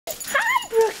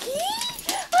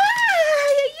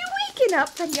waking up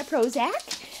from your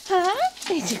Prozac? Huh?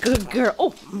 It's a good girl.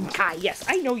 Oh, Kai, yes,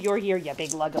 I know you're here, you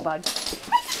big lug-a-bug.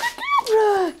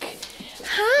 Brooke.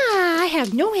 Hi, I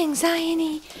have no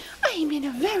anxiety. I'm being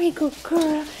a very good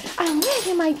girl. I'm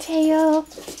wagging my tail.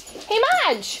 Hey,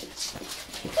 Marge.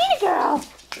 Hey, girl.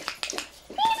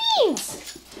 Hey,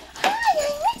 Beans. Hi,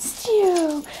 I missed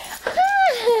you.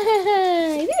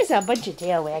 Hi. There's a bunch of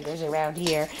tail waggers around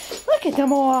here. Look at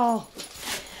them all.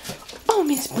 Oh,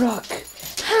 Miss Brooke.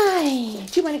 Hi.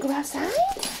 Do you want to go outside?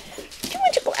 Do you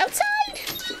want to go outside?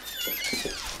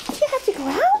 Do you have to go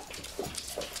out?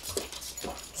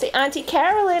 Say, Auntie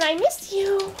Carolyn, I missed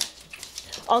you.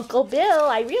 Uncle Bill,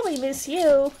 I really miss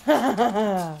you.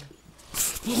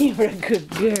 You're a good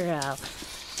girl.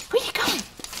 Where you going?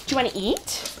 Do you want to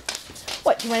eat?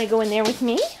 What, do you want to go in there with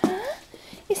me? Huh?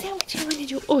 Is that what you want to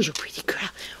do? Oh, you're a pretty girl.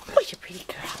 Oh, you're a pretty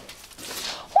girl.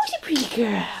 Oh, you're a pretty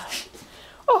girl.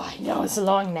 Oh, I know, it's a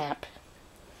long nap.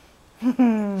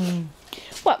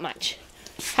 What, Marge?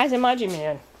 How's it, Margie,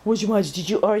 man? What's your Marge? Did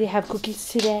you already have cookies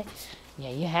today?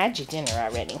 Yeah, you had your dinner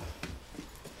already.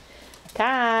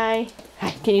 Kai.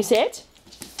 Hi, can you sit?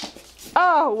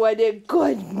 Oh, what a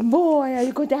good boy. Are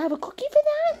you going to have a cookie for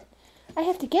that? I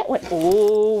have to get one.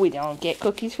 Oh, we don't get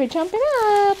cookies for jumping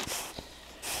up.